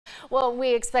Well,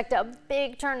 we expect a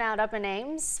big turnout up in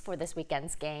Ames for this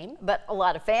weekend's game. But a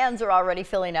lot of fans are already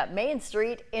filling up Main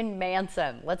Street in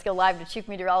Manson. Let's go live to Chief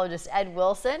Meteorologist Ed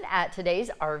Wilson at today's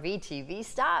RVTV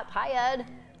stop. Hi, Ed.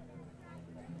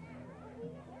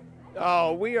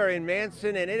 Oh, we are in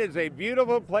Manson, and it is a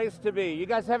beautiful place to be. You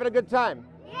guys having a good time?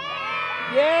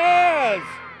 Yeah! Yes!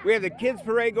 We have the kids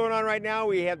parade going on right now.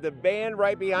 We have the band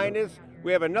right behind us.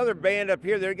 We have another band up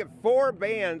here. There, four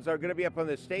bands are going to be up on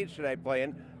the stage tonight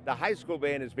playing. The high school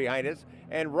band is behind us,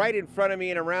 and right in front of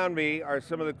me and around me are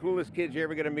some of the coolest kids you're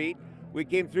ever going to meet. We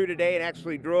came through today and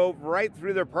actually drove right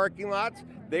through their parking lots.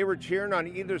 They were cheering on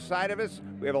either side of us.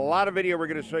 We have a lot of video we're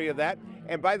going to show you of that.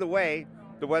 And by the way,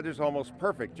 the weather's almost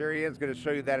perfect. Jerry Ann's going to show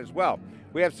you that as well.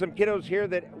 We have some kiddos here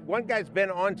that one guy's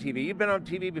been on TV. You've been on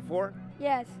TV before?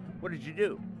 Yes. What did you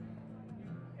do?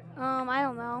 I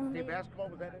don't know. State basketball,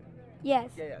 was that it? Yes.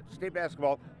 Yeah, state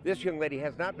basketball. This young lady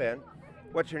has not been.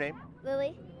 What's your name?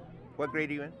 Lily, What grade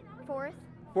are you in? 4th.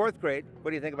 Fourth grade. What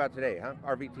do you think about today, huh?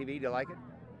 RVTV, do you like it?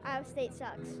 Iowa State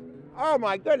sucks. Oh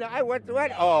my goodness,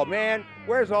 what? Oh man,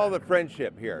 where's all the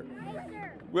friendship here?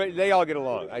 They all get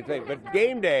along, I think. But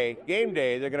game day,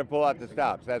 they're going to pull out the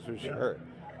stops, that's for sure.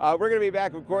 We're going to be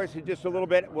back, of course, in just a little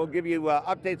bit. We'll give you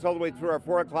updates all the way through our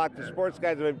 4 o'clock. The sports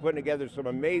guys have been putting together some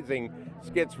amazing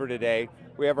skits for today.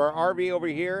 We have our RV over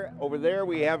here. Over there,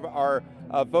 we have our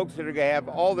folks that are going to have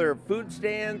all their food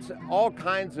stands, all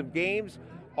kinds of games,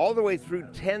 all the way through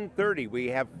 10:30. We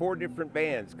have 4 different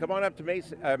bands. Come on up to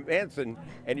Manson,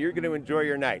 and you're going to enjoy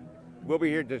your night. We'll be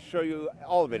here to show you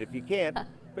all of it if you can't.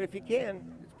 But if you can,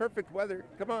 it's perfect weather.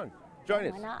 Come on, join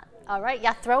us. Why not? All right,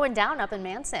 yeah, throwing down up in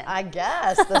Manson. I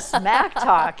guess the smack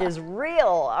talk is real.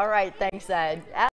 All right, thanks, Ed.